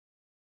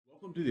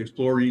Welcome to the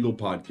Explore Eagle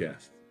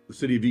podcast, the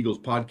City of Eagles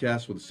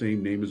podcast with the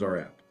same name as our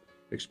app,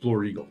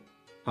 Explore Eagle.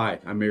 Hi,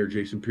 I'm Mayor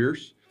Jason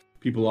Pierce.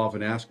 People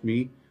often ask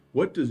me,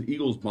 what does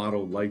Eagle's motto,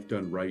 Life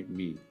Done Right,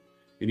 mean?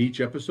 In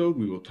each episode,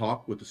 we will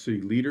talk with the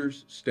city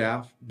leaders,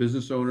 staff,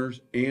 business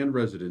owners, and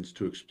residents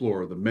to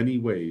explore the many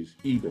ways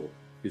Eagle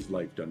is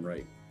life done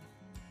right.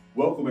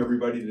 Welcome,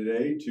 everybody,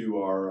 today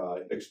to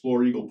our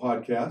Explore Eagle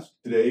podcast.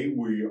 Today,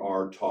 we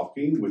are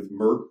talking with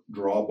Mert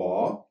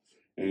Drorbaugh,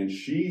 and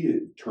she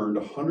turned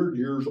 100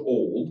 years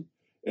old,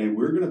 and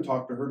we're going to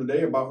talk to her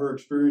today about her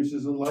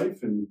experiences in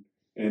life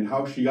and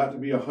how she got to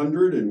be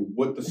 100 and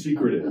what the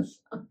secret is.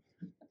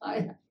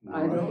 I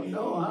don't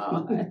know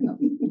how.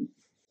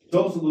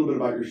 Tell us a little bit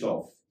about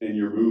yourself and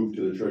your move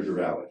to the Treasure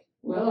Valley.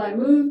 Well, I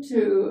moved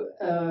to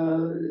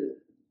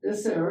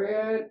this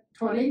area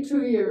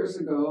 22 years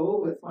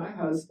ago with my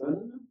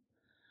husband.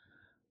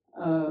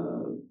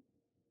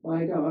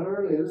 My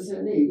daughter lives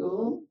in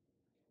Eagle.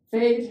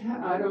 Fate,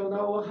 I don't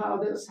know how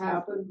this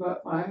happened,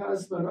 but my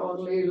husband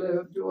only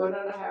lived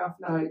 1.5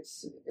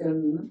 nights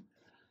in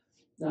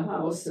the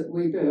house that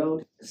we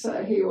built.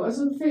 So he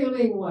wasn't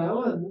feeling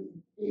well, and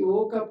he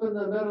woke up in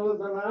the middle of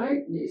the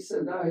night and he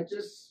said,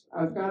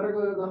 I've got to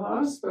go to the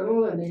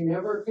hospital, and he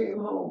never came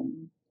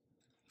home.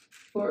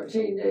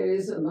 14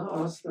 days in the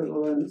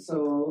hospital, and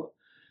so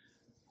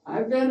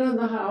I've been in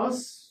the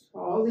house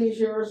all these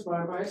years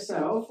by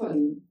myself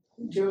and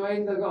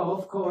enjoying the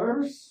golf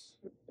course.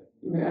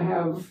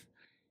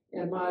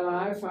 In my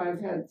life, I've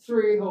had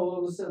 3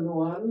 holes in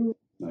one.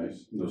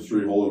 Nice. Those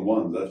 3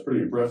 hole-in-ones, that's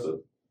pretty impressive.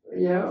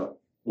 Yeah.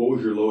 What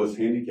was your lowest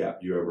handicap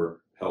you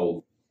ever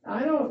held?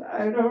 I don't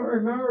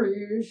remember.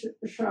 You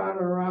shot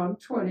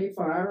around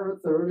 25 or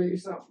 30,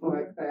 something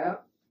like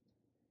that.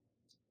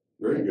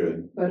 Very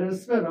good. But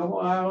it's been a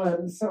while,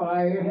 and so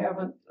I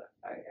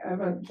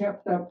haven't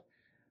kept up.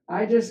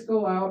 I just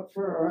go out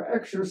for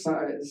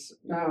exercise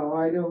now.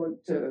 I don't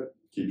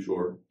keep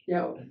short.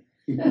 Yeah.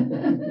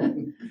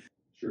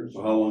 Sure.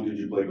 So how long did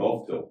you play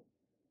golf till?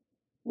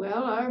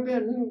 Well, I've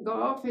been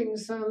golfing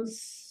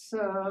since since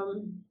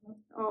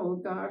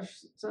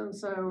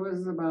I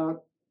was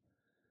about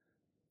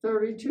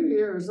 32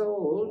 years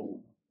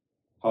old.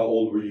 How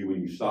old were you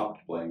when you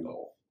stopped playing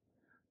golf?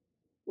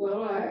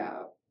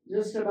 Well,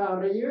 just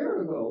about a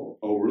year ago.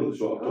 Oh, really?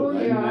 So up to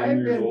 99 I've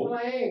years been old?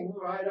 playing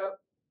right up.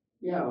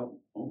 Yeah.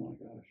 Oh my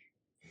gosh,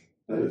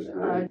 that is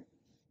great.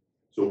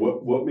 So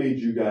what made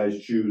you guys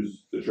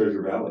choose the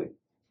Treasure Valley?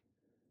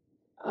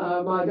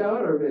 My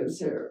daughter lives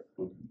here.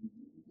 Okay.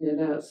 And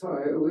that's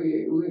why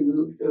we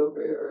moved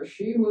over here.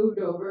 She moved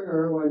over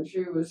here when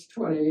she was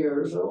 20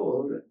 years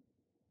old.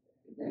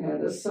 They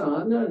had a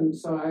son, and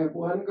so I have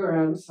 1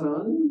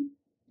 grandson,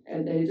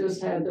 and they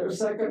just had their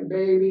 2nd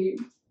baby.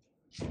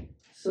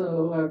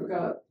 So I've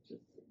got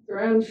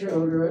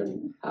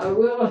grandchildren. I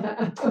will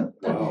have.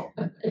 Wow.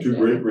 2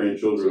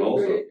 great-grandchildren 2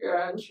 also.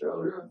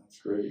 great-grandchildren. That's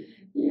great.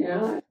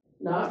 Yeah.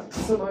 Not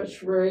so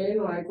much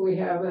rain like we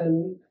have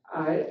in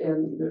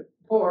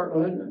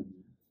Portland,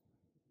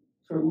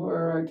 from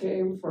where I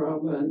came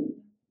from, and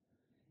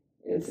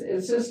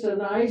it's just a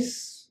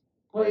nice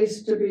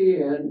place to be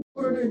in.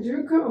 Where did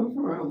you come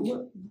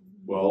from?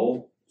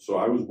 Well, so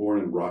I was born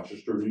in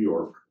Rochester, New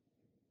York.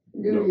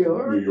 New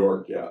York? New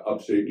York, yeah,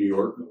 upstate New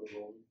York.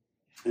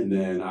 And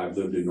then I've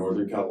lived in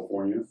Northern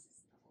California,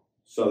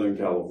 Southern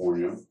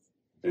California,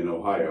 and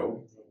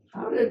Ohio.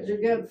 How did you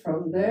get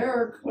from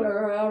there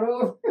clear out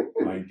over?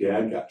 My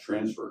dad got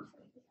transferred.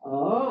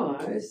 Oh,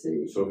 I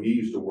see. So he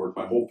used to work,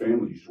 my whole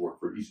family used to work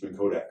for Eastman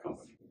Kodak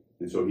Company.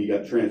 And so he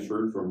got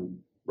transferred from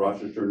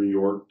Rochester, New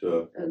York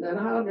to... And then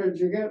how did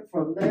you get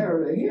from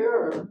there to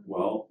here?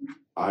 Well,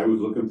 I was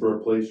looking for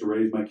a place to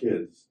raise my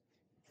kids.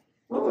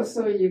 Oh,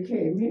 so you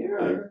came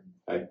here.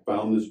 I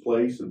found this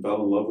place and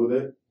fell in love with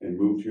it and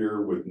moved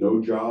here with no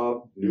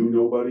job, knew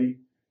nobody.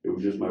 It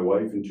was just my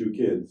wife and 2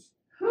 kids.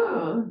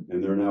 Huh.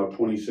 And they're now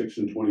 26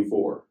 and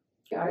 24.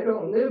 I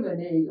don't live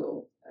in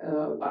Eagle.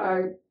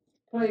 I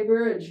play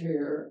bridge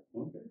here.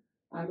 Okay.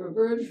 I'm a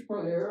bridge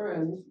player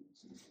and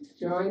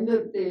joined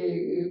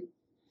the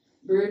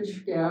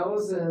bridge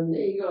gals in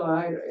Eagle,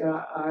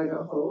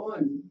 Idaho,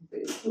 and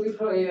we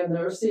play in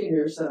their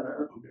senior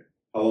center. Okay.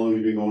 How long have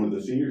you been going to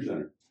the senior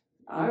center?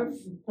 I've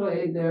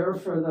played there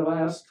for the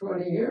last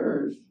 20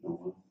 years.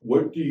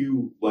 What do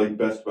you like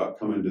best about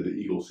coming to the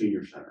Eagle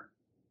Senior Center?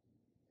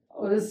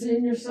 Oh, the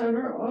senior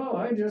center? Oh,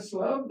 I just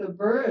love the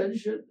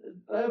bridge.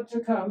 I love to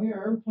come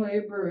here and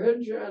play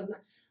bridge, and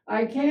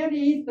I can't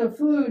eat the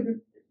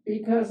food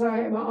because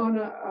I am on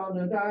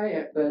a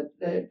diet, but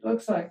it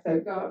looks like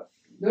they've got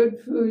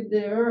good food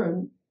there,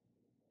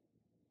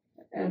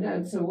 and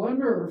that's a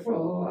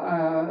wonderful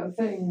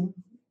thing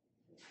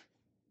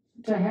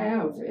to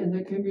have in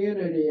the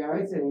community,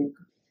 I think.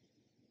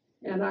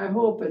 And I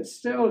hope it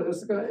still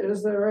is.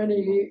 Is there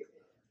any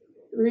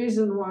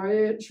reason why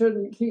it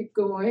shouldn't keep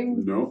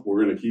going? No,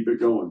 we're going to keep it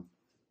going.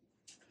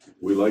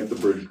 We like the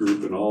bridge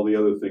group and all the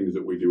other things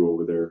that we do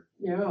over there.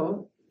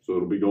 Yeah. So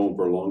it'll be going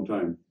for a long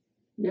time.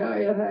 Yeah,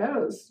 it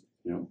has.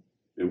 Yeah.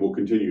 And we'll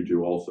continue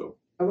to also.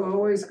 I've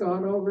always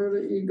gone over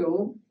to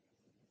Eagle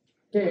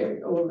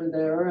over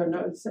there, and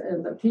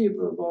the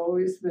people have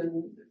always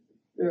been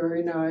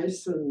very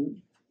nice,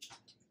 and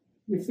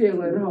you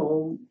feel at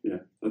home. Yeah,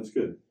 that's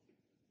good.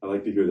 I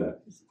like to hear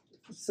that.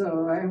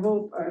 So I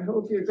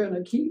hope you're going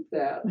to keep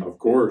that. Of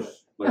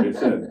course, like I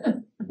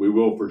said, we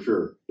will for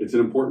sure. It's an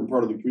important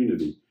part of the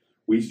community.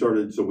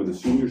 So when the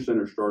senior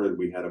center started,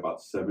 we had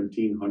about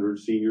 1,700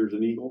 seniors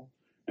in Eagle,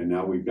 and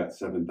now we've got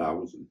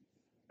 7,000.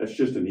 That's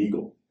just an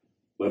Eagle,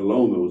 let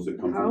alone those that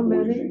come from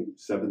Boise.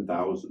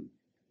 7,000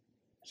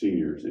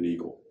 seniors in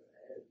Eagle.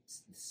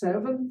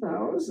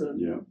 7,000?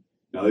 Yeah.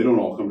 Now, they don't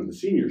all come to the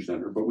senior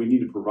center, but we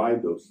need to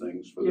provide those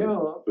things for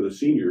the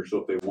seniors, so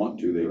if they want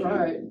to, they can.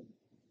 Right.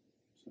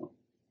 So.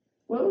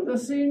 Well, the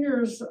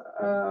seniors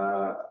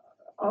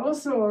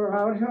also are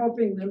out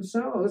helping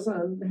themselves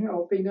and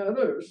helping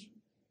others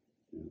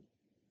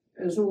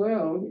as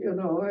well,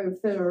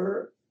 if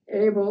they're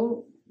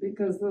able,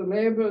 because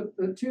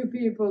the two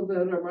people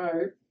that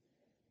might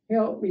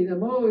help me the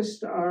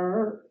most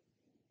are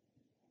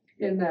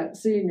in that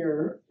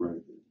senior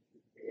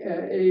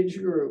age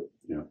group.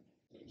 Yeah.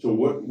 So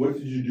what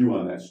did you do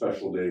on that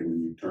special day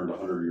when you turned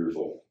 100 years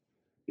old?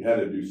 You had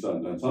to do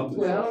something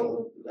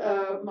Well,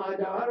 my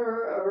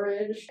daughter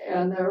arranged,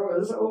 and there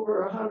was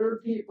over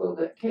 100 people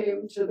that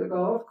came to the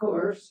golf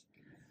course,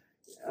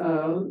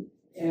 and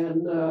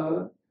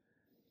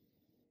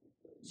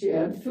she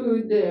had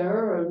food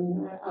there,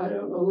 and I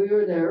don't know, we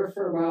were there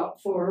for about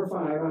 4 or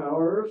 5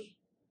 hours,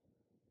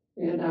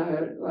 and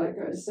like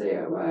I say,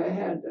 I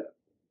had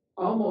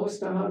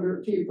almost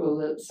 100 people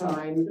that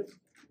signed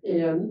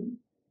in.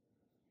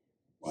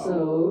 Wow.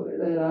 So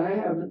that I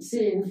haven't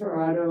seen for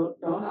I don't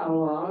know how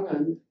long,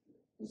 and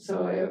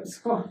so it's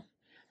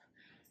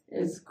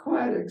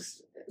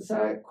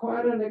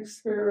quite an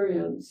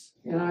experience.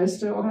 And I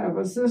still have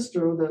a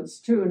sister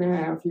that's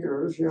 2.5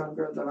 years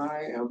younger than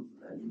I am,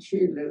 and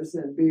she lives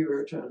in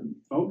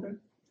Beaverton,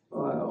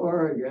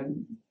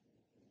 Oregon.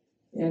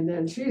 And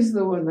then she's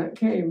the one that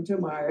came to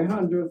my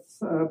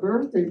 100th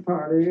birthday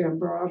party and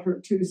brought her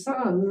 2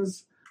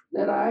 sons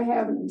that I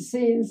haven't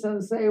seen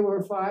since they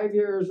were 5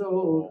 years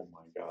old. Oh my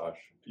gosh.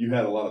 You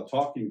had a lot of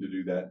talking to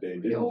do that day,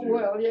 didn't you?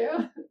 Well,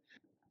 yeah.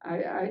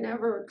 I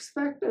never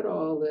expected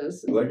all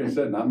this. Like I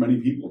said, not many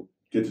people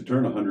get to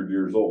turn 100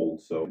 years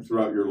old. So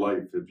throughout your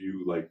life, have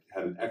you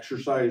had an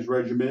exercise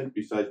regimen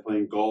besides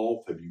playing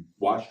golf? Have you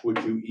watched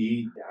what you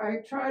eat?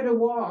 I try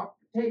to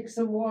take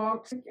some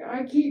walks.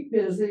 I keep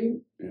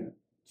busy. Yeah,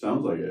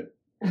 sounds like it.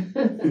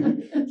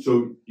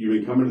 So you've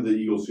been coming to the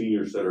Eagle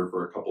Senior Center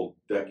for a couple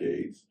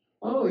decades.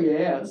 Oh,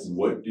 yes.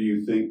 What do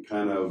you think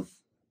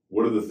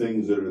what are the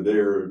things that are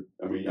there?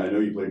 I mean, I know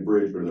you play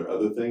bridge, but are there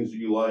other things that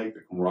you like?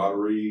 The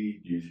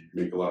camaraderie? Do you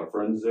make a lot of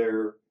friends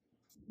there?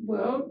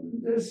 Well,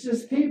 there's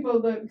just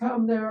people that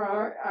come there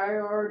I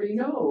already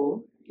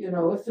know,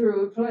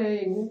 through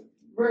playing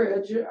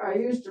bridge. I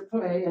used to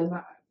play in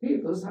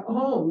people's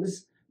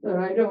homes, but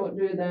I don't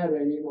do that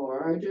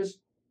anymore. I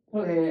just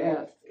play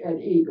at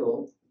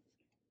Eagle.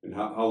 And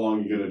how long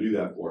are you going to do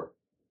that for?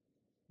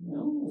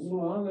 Well, as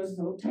long as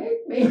they'll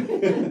take me.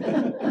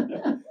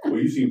 Well,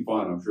 you seem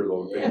fun. I'm sure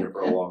they'll take you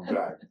for a long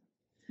time.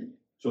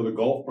 So the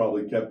golf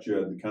probably kept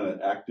you kind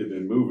of active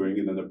and moving,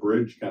 and then the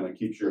bridge kind of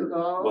keeps your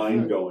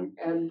mind going.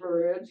 And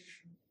bridge.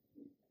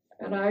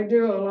 And I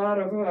do a lot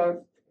of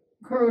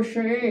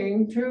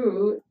crocheting,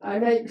 too. I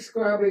make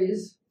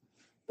scrubbies.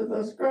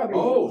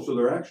 Oh, so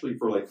they're actually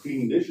for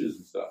cleaning dishes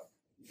and stuff.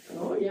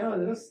 Oh, yeah.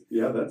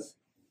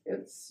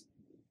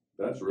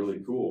 That's really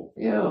cool.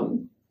 Yeah.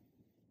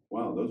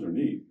 Wow, those are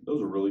neat.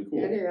 Those are really cool.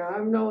 Yeah,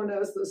 I'm known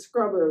as the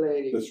scrubber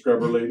lady. The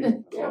scrubber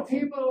lady? Yeah, awesome.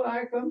 People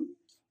like them.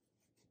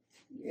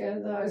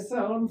 And I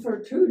sell them for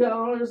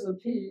 $2 a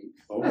piece.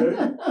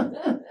 Okay.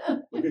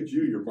 Look at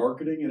you, your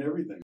marketing and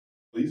everything.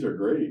 These are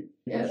great.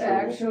 It's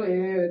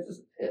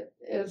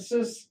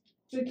just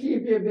to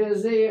keep you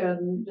busy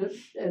and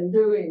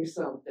doing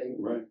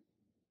something. Right.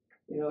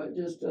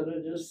 Instead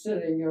of just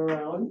sitting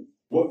around.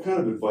 What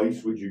kind of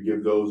advice would you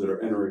give those that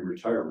are entering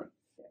retirement?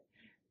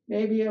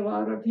 Maybe a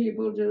lot of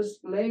people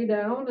just lay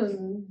down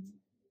and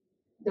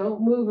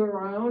don't move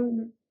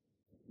around.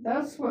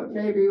 That's where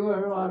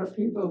a lot of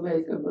people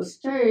make a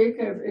mistake,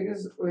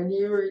 because when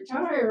you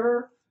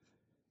retire,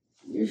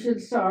 you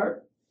should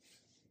start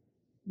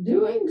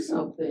doing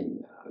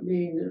something. I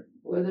mean,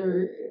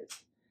 whether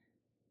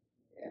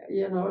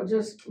it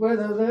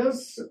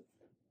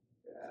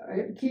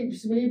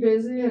keeps me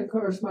busy. Of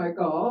course, I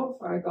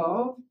golfed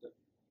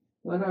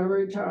when I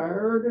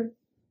retired.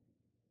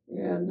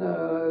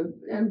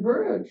 And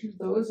bridge.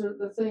 Those are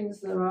the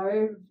things that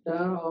I've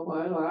done all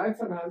my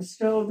life, and I'm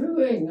still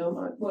doing them.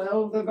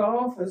 Well, the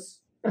golf has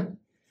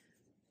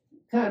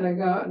kind of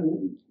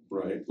gotten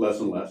less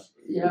and less.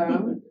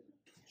 Yeah.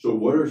 So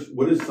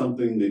what is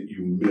something that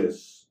you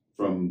miss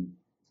from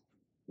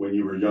when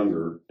you were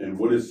younger, and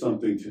what is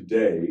something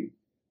today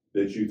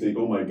that you think,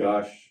 oh my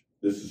gosh,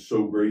 this is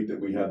so great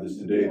that we have this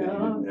today that you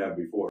didn't have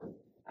before?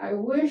 I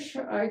wish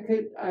I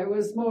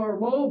was more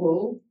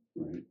mobile.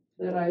 Right.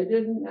 That I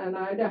didn't, and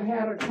I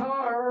had a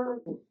car,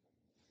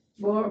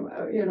 more,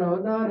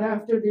 not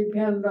have to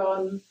depend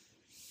on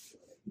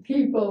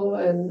people,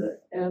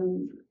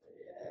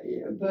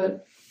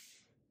 but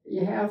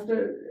you have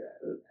to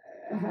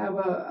have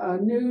a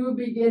new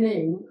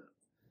beginning,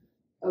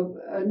 of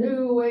a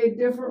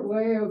different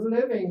way of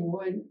living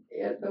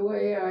the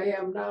way I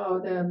am now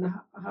than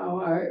how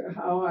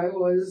I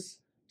was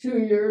 2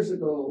 years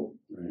ago.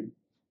 Right.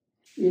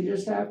 You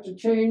just have to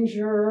change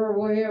your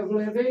way of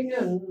living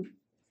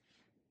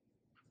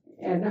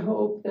and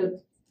hope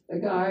that the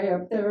guy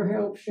up there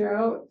helps you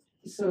out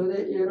so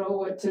that you know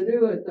what to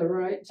do at the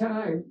right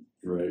time.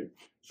 Right.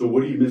 So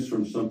what do you miss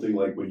from something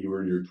like when you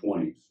were in your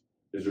 20s?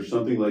 Is there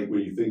something like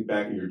when you think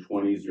back in your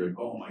 20s, you're like,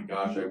 oh my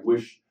gosh, I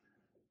wish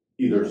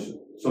either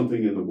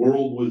something in the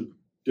world was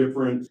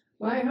different?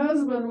 My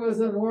husband was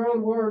in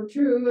World War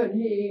II,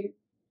 and he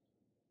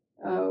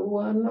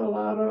won a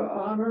lot of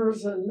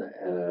honors,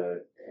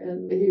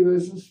 and he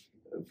was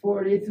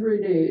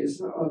 43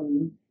 days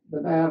on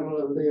the Battle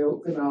of the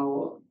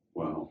Okinawa.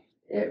 Wow.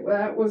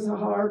 That was a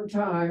hard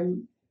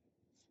time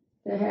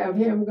to have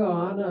him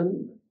gone,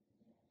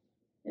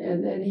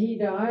 and then he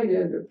died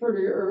at a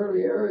pretty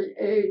early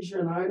age,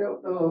 and I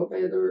don't know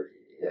whether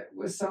it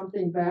was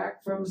something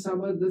back from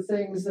some of the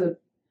things that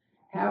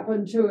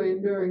happened to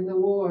him during the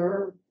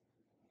war.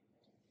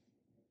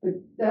 But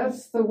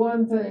that's the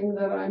one thing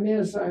that I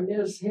miss. I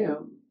miss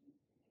him.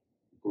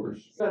 Of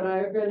course. But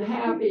I've been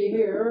happy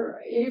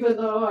here, even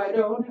though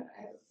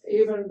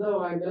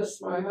I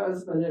miss my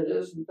husband. It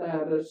isn't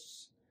that.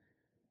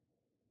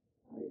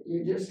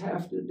 You just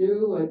have to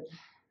do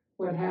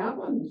what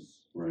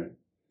happens. Right.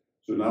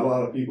 So not a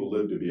lot of people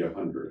live to be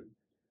 100.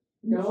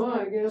 No,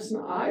 I guess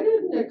not. I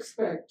didn't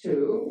expect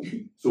to.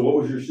 So what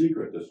was your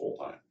secret this whole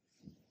time?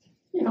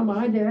 Yeah,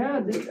 my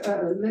dad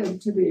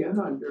lived to be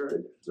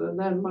 100, and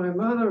then my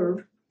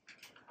mother,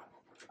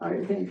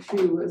 I think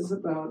she was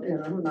about in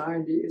her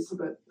 90s.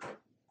 But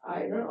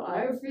I don't know.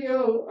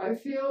 I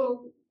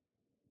feel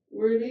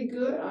really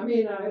good. I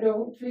mean, I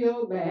don't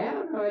feel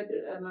bad.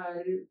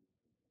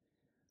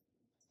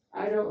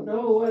 I don't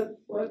know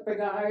what the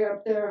guy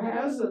up there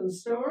has in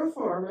store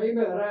for me,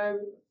 but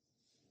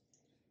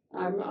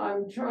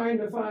I'm trying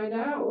to find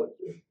out.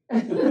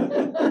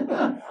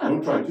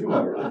 Don't try too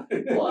hard.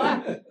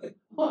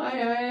 Why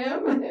I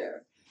am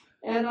here.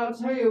 And I'll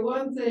tell you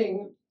one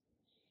thing,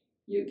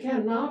 you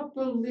cannot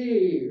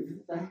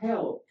believe the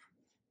help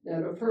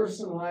that a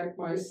person like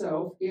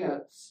myself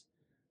gets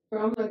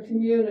from the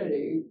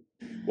community.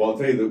 Well, I'll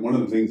tell you that one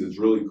of the things that's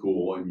really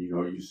cool, and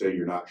you say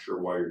you're not sure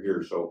why you're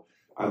here. So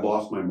I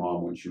lost my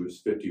mom when she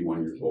was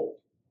 51 years old.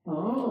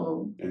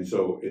 Oh. And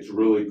so it's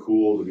really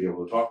cool to be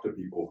able to talk to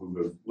people who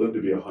have lived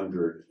to be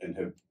 100 and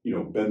have,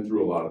 been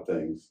through a lot of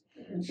things.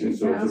 And she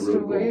passed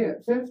away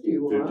at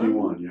 51.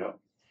 51, yeah.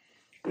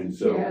 And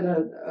so she had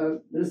a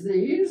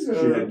disease? She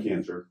had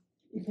cancer.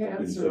 Cancer.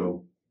 And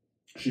so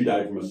she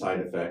died from a side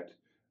effect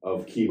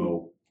of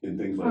chemo and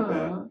things like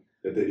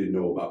that they didn't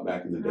know about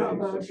back in the day. How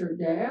about your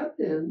dad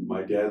then?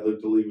 My dad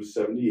lived till he was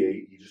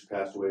 78. He just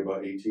passed away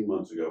about 18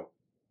 months ago.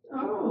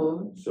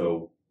 Oh.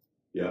 So,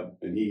 yeah,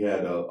 and he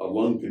had a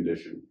lung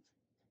condition.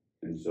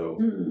 And so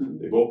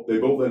they both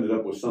ended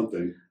up with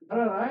something.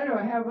 But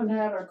I haven't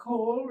had a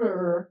cold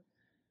or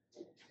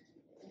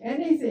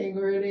anything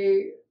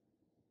really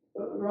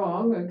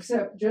wrong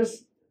except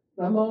just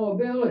the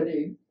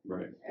mobility.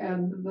 Right.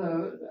 And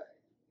the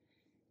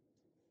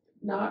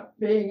not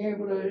being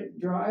able to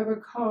drive a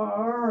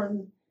car,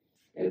 and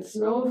it's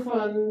no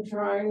fun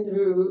trying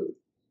to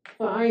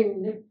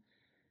find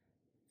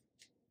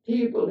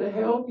people to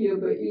help you,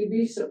 but you'd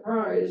be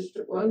surprised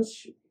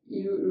once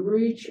you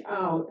reach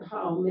out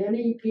how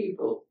many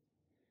people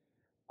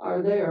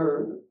are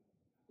there.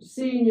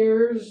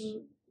 Seniors,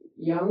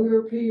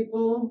 younger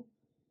people.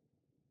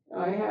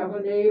 I have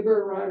a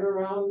neighbor right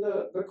around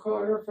the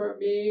corner from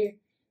me.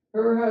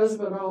 Her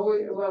husband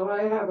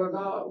I have a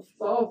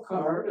golf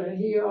cart, and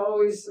he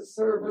always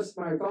serviced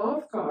my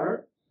golf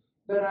cart,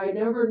 but I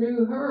never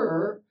knew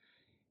her.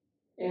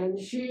 And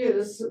she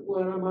is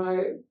one of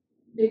my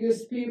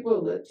biggest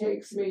people that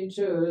takes me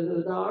to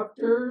the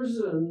doctors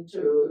and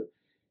to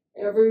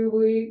every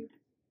week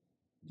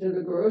to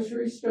the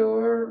grocery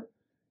store.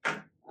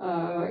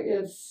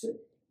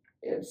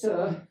 It's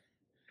a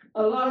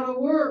lot of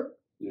work.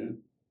 Yeah.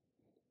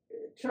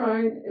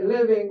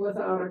 Living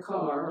without a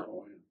car.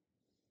 Oh, yeah.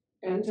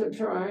 And to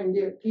try and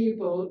get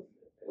people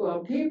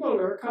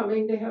are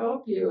coming to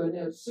help you, and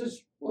it's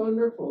just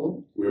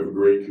wonderful. We have a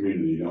great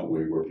community, don't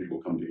we, where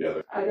people come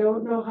together. I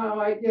don't know how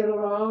I get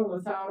along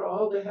without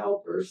all the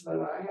helpers that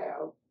I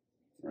have.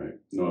 Right.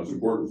 No, it's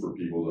important for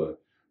people to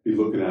be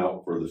looking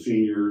out for the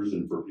seniors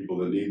and for people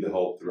that need the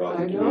help throughout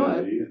the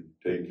community and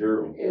taking care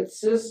of them. It's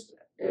just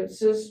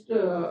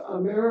a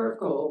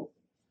miracle.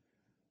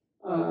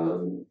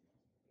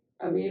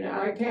 I mean,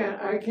 I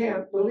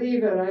can't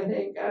believe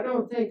it. I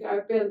don't think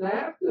I've been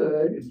that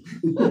good.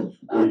 Well,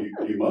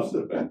 you must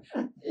have been.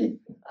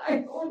 I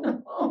don't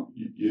know.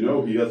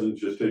 He doesn't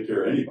just take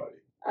care of anybody.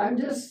 I'm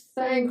just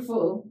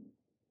thankful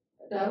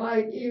that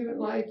even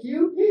like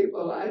you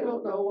people, I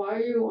don't know why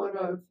you want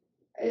to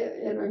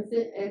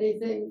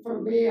anything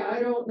from me. I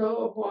don't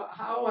know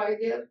how I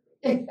get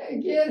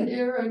get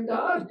here and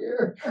got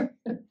here.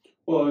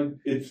 Well,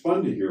 it's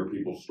fun to hear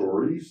people's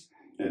stories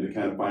and to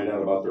kind of find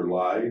out about their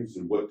lives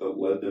and what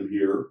led them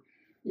here,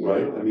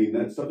 right? I mean,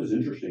 that stuff is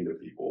interesting to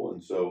people.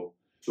 And so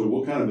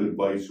what kind of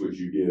advice would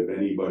you give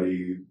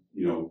anybody,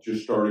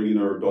 just starting in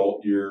their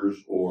adult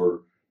years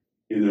or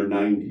in their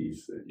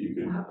 90s that you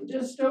can?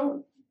 Just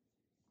don't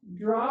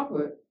drop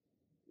it.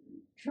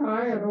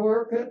 Try and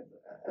work it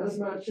as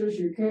much as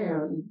you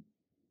can.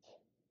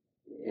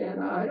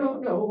 And I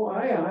don't know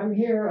why I'm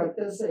here at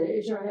this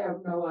age. I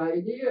have no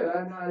idea,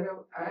 and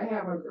I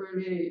haven't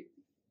really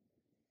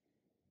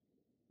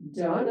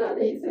done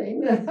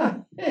anything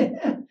that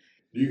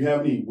Do you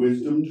have any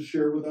wisdom to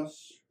share with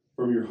us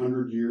from your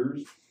 100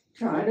 years?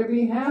 Try to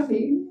be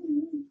happy,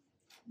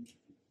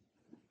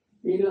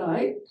 be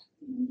light,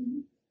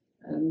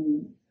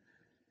 and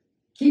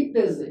keep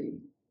busy.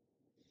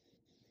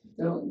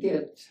 Don't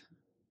get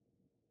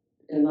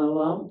in a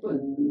lump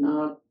and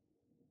not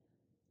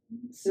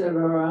sit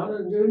around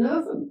and do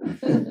nothing.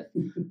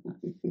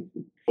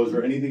 Was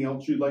there anything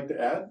else you'd like to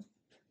add?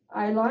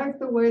 I like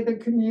the way the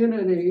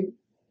community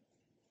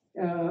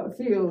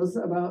feels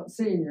about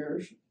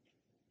seniors.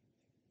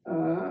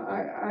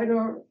 I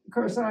don't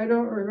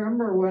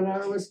remember when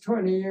I was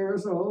 20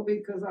 years old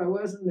because I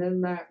wasn't in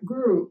that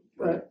group,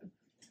 but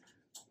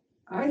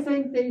I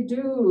think they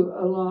do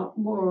a lot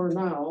more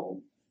now.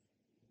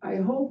 I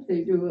hope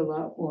they do a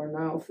lot more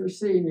now for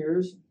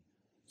seniors.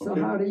 So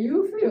Okay. how do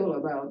you feel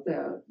about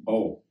that?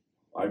 Oh,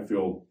 I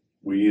feel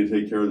we need to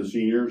take care of the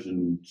seniors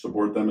and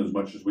support them as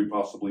much as we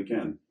possibly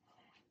can.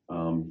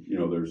 I'm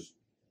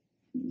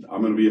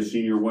going to be a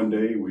senior one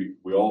day.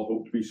 We all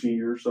hope to be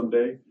seniors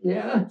someday.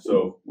 Yeah.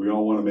 So we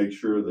all want to make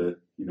sure that,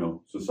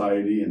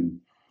 society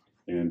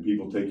and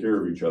people take care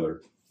of each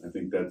other. I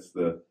think that's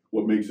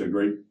what makes a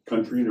great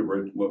country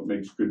and what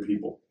makes good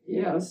people.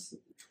 Yes.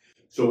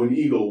 So in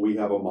Eagle, we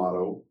have a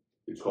motto.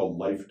 It's called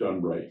Life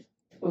Done Right.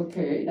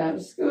 Okay,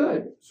 that's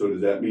good. So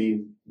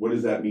what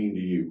does that mean to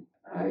you?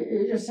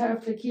 You just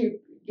have to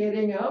keep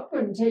getting up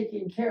and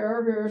taking care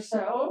of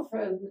yourself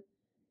and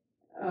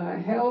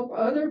help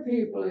other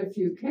people if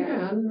you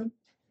can.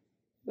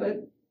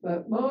 But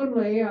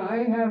mainly,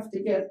 I have to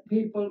get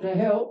people to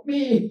help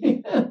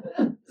me.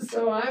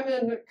 So I'm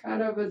in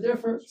kind of a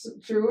different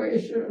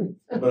situation.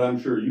 But I'm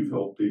sure you've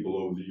helped people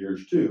over the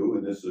years too,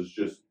 and this is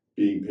just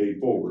being paid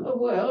forward.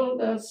 Well,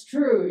 that's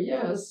true,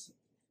 yes.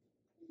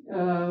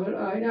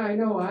 I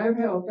know I've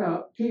helped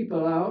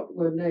people out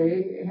when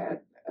they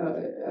had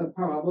a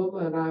problem,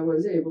 and I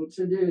was able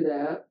to do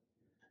that.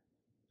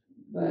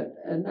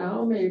 And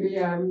now maybe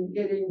I'm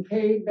getting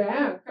paid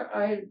back.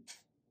 I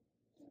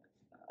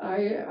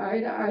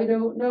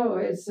don't know.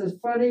 It's a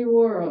funny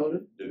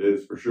world. It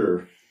is for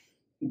sure.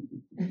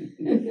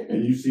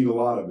 And you've seen a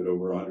lot of it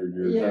over 100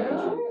 years.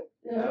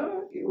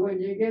 Yeah. When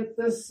you get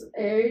this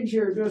age,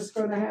 you're just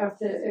going to have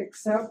to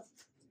accept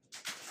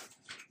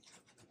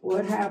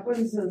what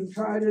happens and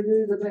try to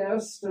do the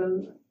best,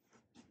 and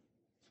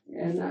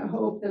I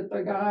hope that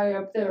the guy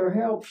up there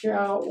helps you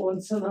out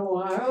once in a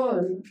while.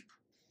 And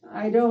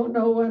I don't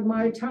know when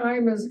my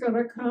time is going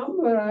to come,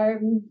 but I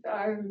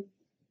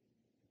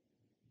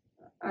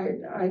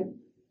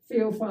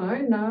feel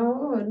fine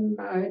now, and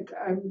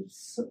I'm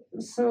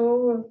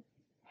so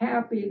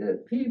happy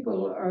that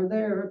people are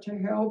there to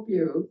help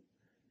you.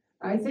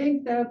 I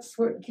think that's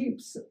what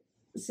keeps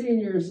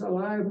seniors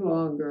alive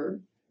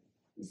longer.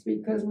 It's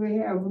because we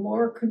have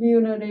more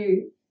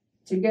community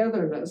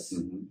togetherness.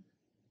 Mm-hmm.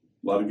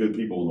 A lot of good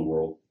people in the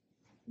world.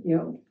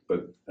 Yeah.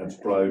 But that's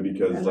probably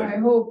because and I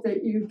hope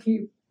that you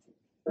keep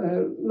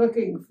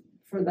looking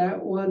for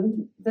that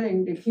one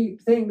thing to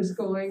keep things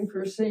going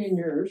for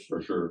seniors.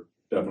 For sure.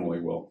 Definitely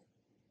will.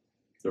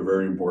 They're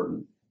very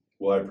important.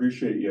 Well, I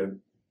appreciate you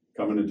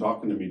coming and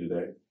talking to me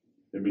today.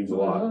 It means a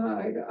lot.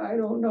 I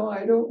don't know.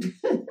 I don't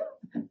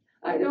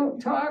I don't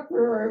talk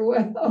very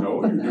well.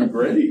 No, you're doing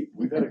great.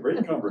 We've had a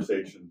great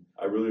conversation.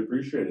 I really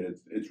appreciate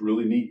it. It's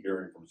really neat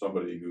hearing from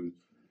somebody who's,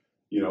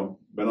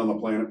 been on the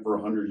planet for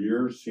 100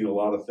 years, seen a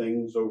lot of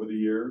things over the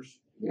years.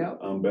 Yeah.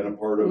 Been a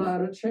part of a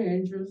lot of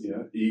changes.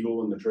 Yeah,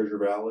 Eagle and the Treasure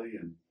Valley,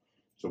 and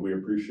so we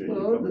appreciate you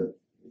coming.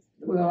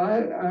 Well,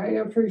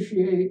 I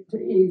appreciate the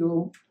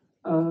Eagle,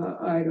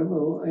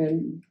 Idaho,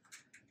 and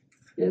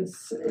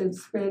it's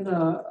been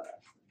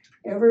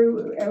every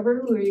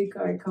week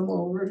I come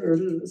over here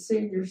to the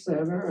senior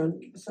center,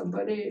 and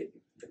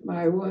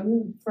my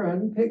one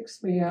friend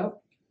picks me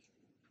up,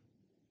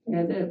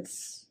 and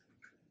it's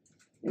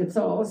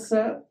all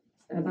set,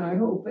 and I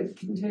hope it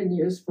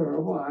continues for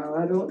a while.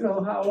 I don't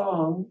know how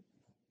long.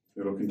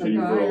 It'll continue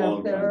for a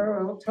long time. The guy up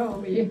there will tell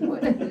me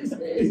when it is.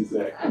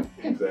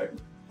 Exactly.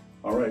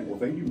 All right. Well,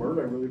 thank you, Mert.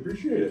 I really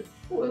appreciate it.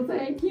 Well,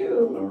 thank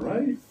you. All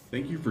right.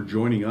 Thank you for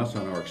joining us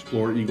on our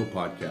Explore Eagle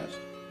podcast.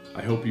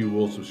 I hope you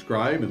will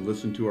subscribe and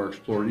listen to our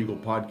Explore Eagle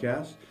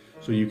podcast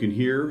so you can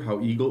hear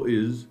how Eagle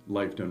is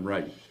life done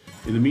right.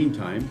 In the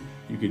meantime,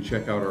 you can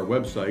check out our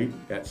website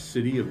at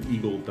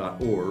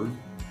cityofeagle.org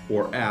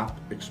or app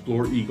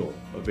Explore Eagle,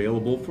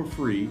 available for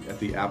free at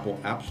the Apple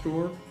App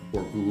Store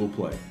or Google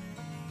Play.